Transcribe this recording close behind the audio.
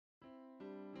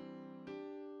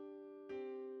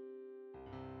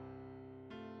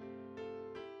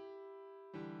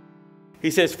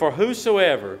He says, "For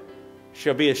whosoever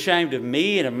shall be ashamed of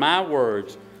me and of my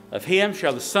words, of him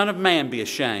shall the Son of Man be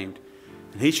ashamed.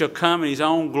 And he shall come in his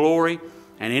own glory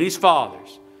and in his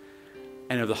Father's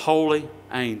and of the holy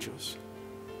angels."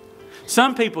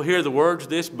 Some people hear the words of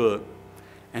this book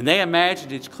and they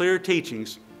imagine its clear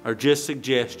teachings are just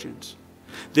suggestions.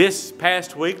 This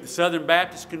past week, the Southern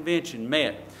Baptist Convention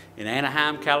met in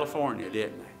Anaheim, California,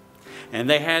 didn't they? And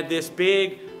they had this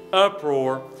big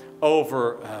uproar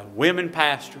over women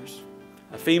pastors,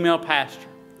 a female pastor.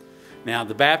 Now,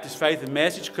 the Baptist Faith and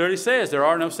Message clearly says there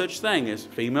are no such thing as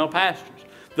female pastors.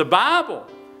 The Bible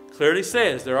clearly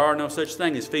says there are no such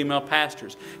thing as female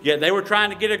pastors. Yet they were trying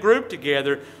to get a group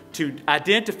together to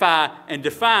identify and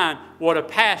define what a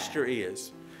pastor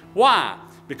is. Why?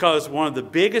 Because one of the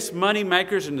biggest money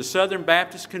makers in the Southern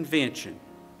Baptist Convention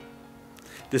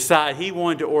decided he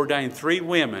wanted to ordain 3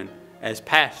 women as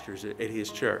pastors at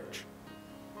his church.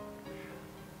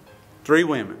 3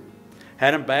 women.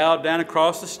 Had them bowed down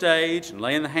across the stage and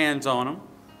laying the hands on them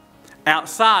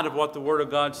outside of what the Word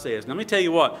of God says. Now, let me tell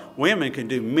you what, women can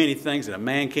do many things that a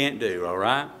man can't do, all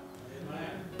right? Amen.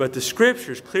 But the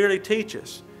Scriptures clearly teach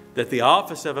us that the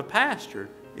office of a pastor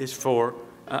is for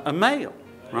a male,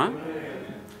 right?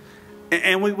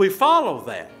 And we follow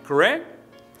that, correct?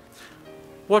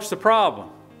 What's the problem?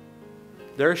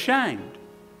 They're ashamed.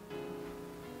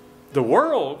 The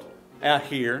world out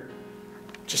here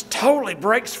just totally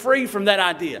breaks free from that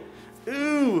idea.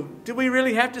 Ooh, do we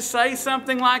really have to say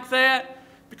something like that?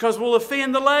 Because we'll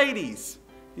offend the ladies.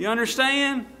 You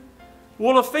understand?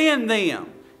 We'll offend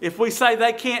them if we say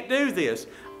they can't do this.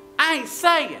 I ain't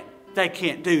saying they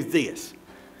can't do this.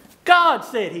 God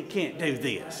said He can't do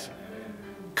this.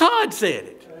 God said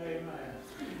it.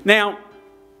 Now,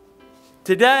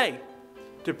 today,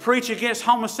 to preach against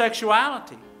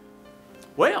homosexuality,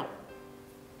 well,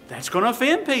 that's going to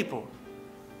offend people.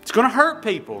 It's going to hurt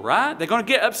people, right? They're going to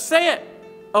get upset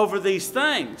over these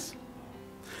things.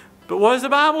 But what does the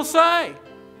Bible say?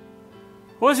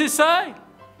 What does it say?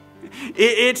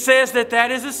 It says that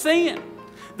that is a sin.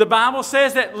 The Bible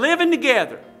says that living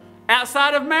together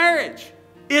outside of marriage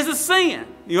is a sin.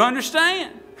 You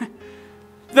understand?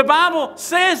 The Bible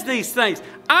says these things.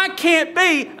 I can't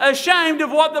be ashamed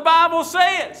of what the Bible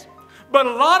says. But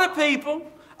a lot of people,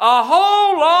 a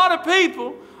whole lot of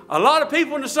people, a lot of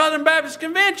people in the Southern Baptist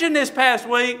Convention this past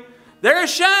week, they're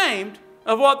ashamed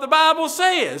of what the Bible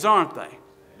says, aren't they?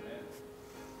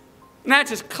 And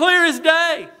that's as clear as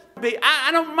day. I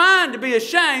don't mind to be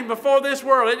ashamed before this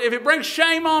world. If it brings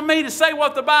shame on me to say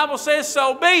what the Bible says,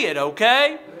 so be it,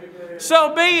 okay?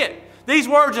 So be it. These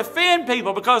words offend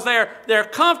people because they're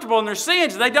comfortable in their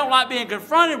sins and they don't like being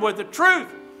confronted with the truth.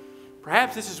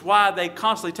 Perhaps this is why they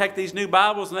constantly take these new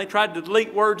Bibles and they try to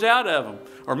delete words out of them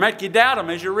or make you doubt them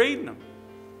as you're reading them.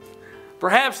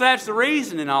 Perhaps that's the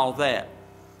reason in all that.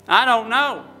 I don't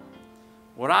know.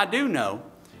 What I do know,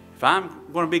 if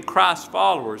I'm going to be Christ's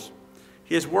followers,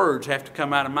 His words have to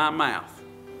come out of my mouth.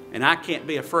 And I can't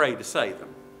be afraid to say them.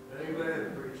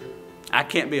 Amen, preacher. I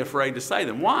can't be afraid to say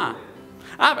them. Why?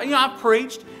 I've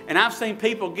preached and I've seen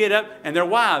people get up and their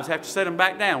wives have to set them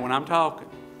back down when I'm talking.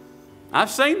 I've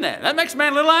seen that. That makes a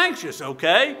man a little anxious,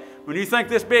 okay? When you think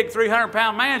this big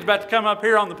 300-pound man's about to come up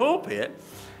here on the pulpit.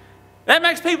 That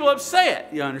makes people upset,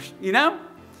 you know?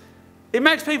 It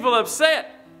makes people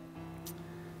upset.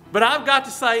 But I've got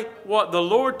to say what the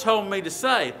Lord told me to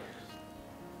say,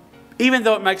 even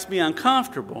though it makes me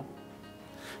uncomfortable,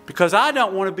 because I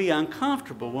don't want to be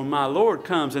uncomfortable when my Lord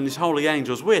comes and His holy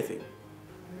angels with Him.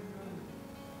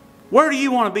 Where do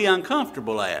you want to be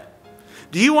uncomfortable at?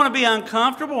 Do you want to be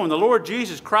uncomfortable when the Lord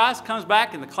Jesus Christ comes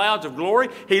back in the clouds of glory?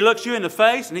 He looks you in the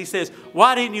face and He says,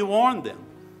 why didn't you warn them?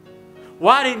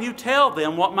 Why didn't you tell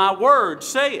them what my word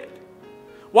said?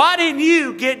 Why didn't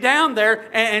you get down there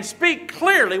and speak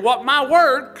clearly what my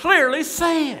word clearly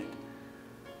said?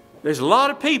 There's a lot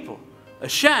of people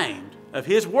ashamed of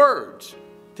His words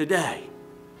today.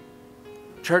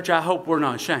 Church, I hope we're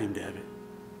not ashamed of it.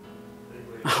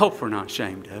 I hope we're not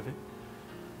ashamed of it.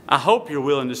 I hope you're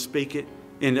willing to speak it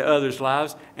into others'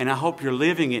 lives, and I hope you're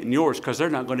living it in yours, because they're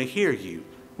not going to hear you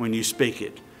when you speak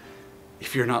it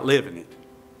if you're not living it.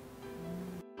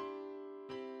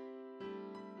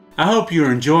 I hope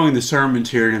you're enjoying the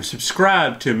sermons here and have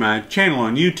subscribed to my channel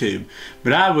on YouTube,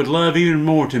 but I would love even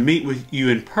more to meet with you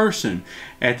in person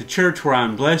at the church where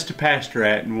I'm blessed to pastor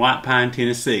at in White Pine,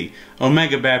 Tennessee,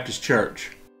 Omega Baptist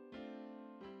Church.